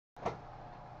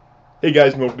Hey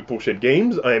guys, and welcome to Bullshit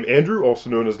Games. I am Andrew,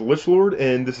 also known as the Lich Lord,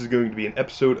 and this is going to be an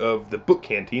episode of the book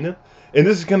Cantina. And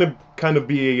this is going to kind of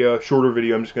be a shorter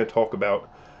video. I'm just going to talk about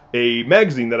a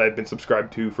magazine that I've been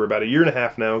subscribed to for about a year and a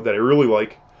half now that I really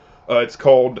like. It's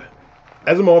called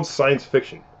Asimov's Science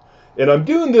Fiction. And I'm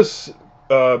doing this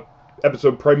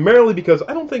episode primarily because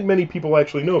I don't think many people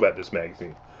actually know about this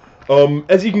magazine.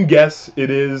 As you can guess,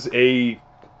 it is a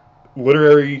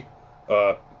literary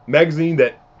magazine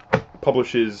that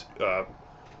publishes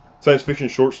science fiction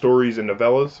short stories and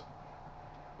novellas.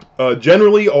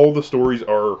 Generally, all the stories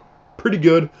are pretty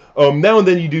good. Now and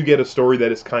then you do get a story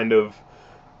that is kind of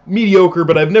mediocre,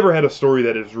 but I've never had a story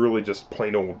that is really just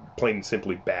plain and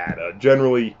simply bad.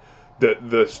 Generally,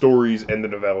 the stories and the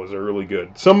novellas are really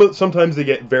good. Sometimes they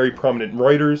get very prominent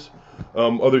writers.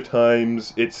 Other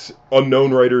times it's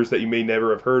unknown writers that you may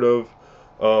never have heard of.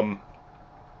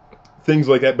 Things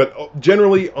like that, but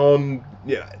generally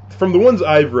from the ones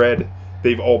I've read,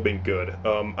 they've all been good.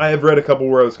 I have read a couple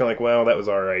where I was kind of like, well, that was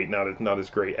alright, not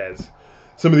as great as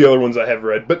some of the other ones I have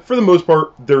read, but for the most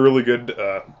part, they're really good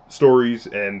stories,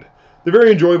 and they're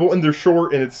very enjoyable, and they're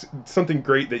short, and it's something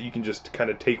great that you can just kind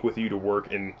of take with you to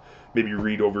work and maybe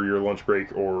read over your lunch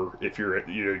break, or if you're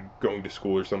going to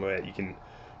school or something like that, you can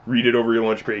read it over your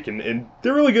lunch break, and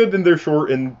they're really good, and they're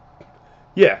short, and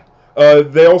yeah.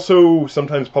 They also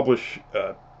sometimes publish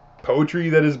poetry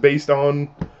that is based on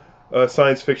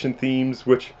science fiction themes,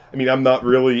 which, I mean, I'm not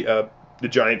really the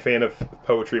giant fan of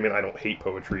poetry. I mean, I don't hate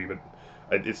poetry, but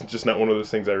it's just not one of those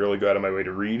things I really go out of my way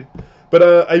to read.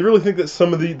 But I really think that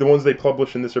some of the ones they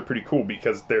publish in this are pretty cool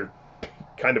because they're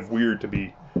kind of weird, to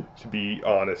be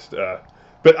honest.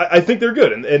 But I think they're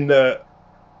good, and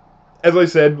as I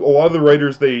said, a lot of the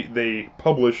writers they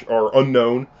publish are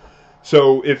unknown.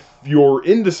 So if you're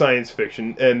into science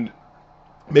fiction and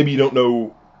maybe you don't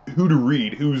know who to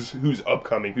read, who's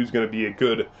upcoming, who's going to be a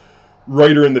good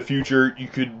writer in the future, you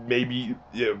could maybe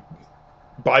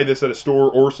buy this at a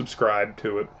store or subscribe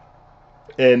to it.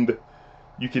 And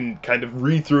you can kind of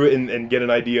read through it and get an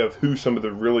idea of who some of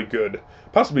the really good,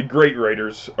 possibly great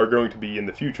writers are going to be in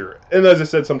the future. And as I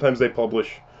said, sometimes they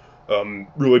publish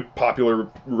really popular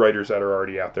writers that are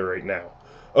already out there right now.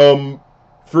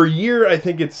 For a year, I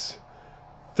think it's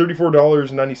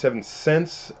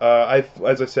 $34.97.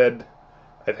 As I said,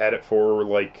 I've had it for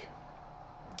like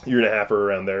a year and a half or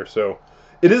around there, so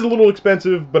it is a little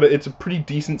expensive, but it's a pretty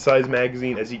decent sized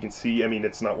magazine, as you can see. I mean,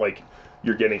 it's not like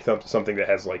you're getting something that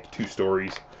has like 2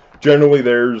 stories. Generally,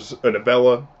 there's a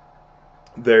novella,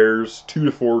 there's 2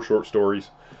 to 4 short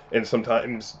stories, and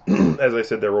sometimes, as I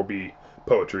said, there will be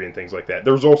poetry and things like that.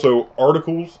 There's also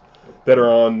articles that are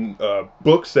on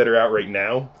books that are out right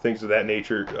now, things of that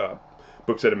nature.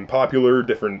 Books that have been popular,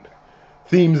 different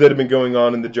themes that have been going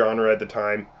on in the genre at the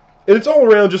time. And it's all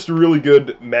around just a really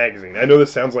good magazine. I know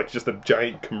this sounds like just a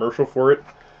giant commercial for it,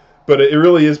 but it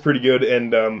really is pretty good,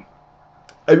 and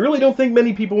I really don't think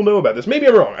many people know about this. Maybe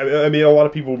I'm wrong. I mean, a lot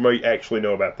of people might actually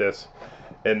know about this,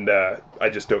 and I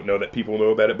just don't know that people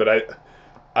know about it, but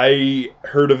I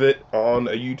heard of it on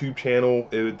a YouTube channel.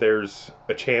 There's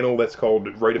a channel that's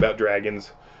called Write About Dragons,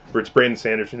 where it's Brandon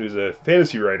Sanderson, who's a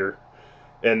fantasy writer.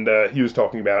 And he was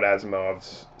talking about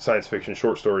Asimov's science fiction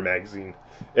short story magazine.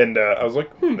 And I was like,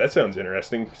 that sounds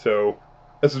interesting. So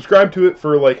I subscribed to it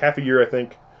for like half a year, I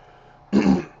think.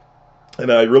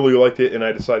 And I really liked it, and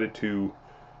I decided to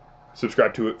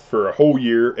subscribe to it for a whole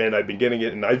year. And I've been getting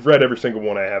it, and I've read every single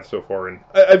one I have so far. And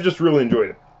I've just really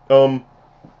enjoyed it.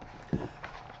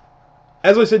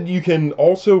 As I said, you can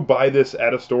also buy this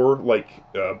at a store, like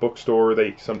a bookstore.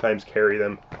 They sometimes carry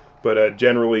them. But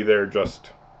generally, they're just...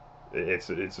 It's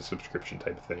a subscription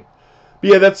type of thing. But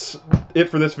yeah, that's it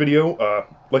for this video.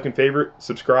 Like and favorite,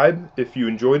 subscribe if you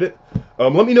enjoyed it.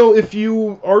 Let me know if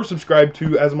you are subscribed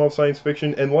to Asimov Science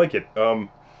Fiction and like it. I'm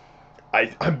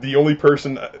the only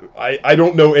person. I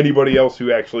don't know anybody else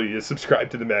who actually is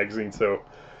subscribed to the magazine, so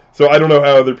I don't know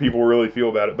how other people really feel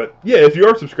about it. But yeah, if you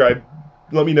are subscribed,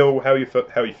 let me know how you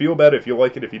feel about it, if you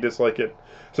like it, if you dislike it,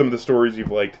 some of the stories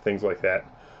you've liked, things like that.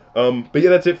 But yeah,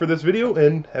 that's it for this video,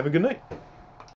 and have a good night.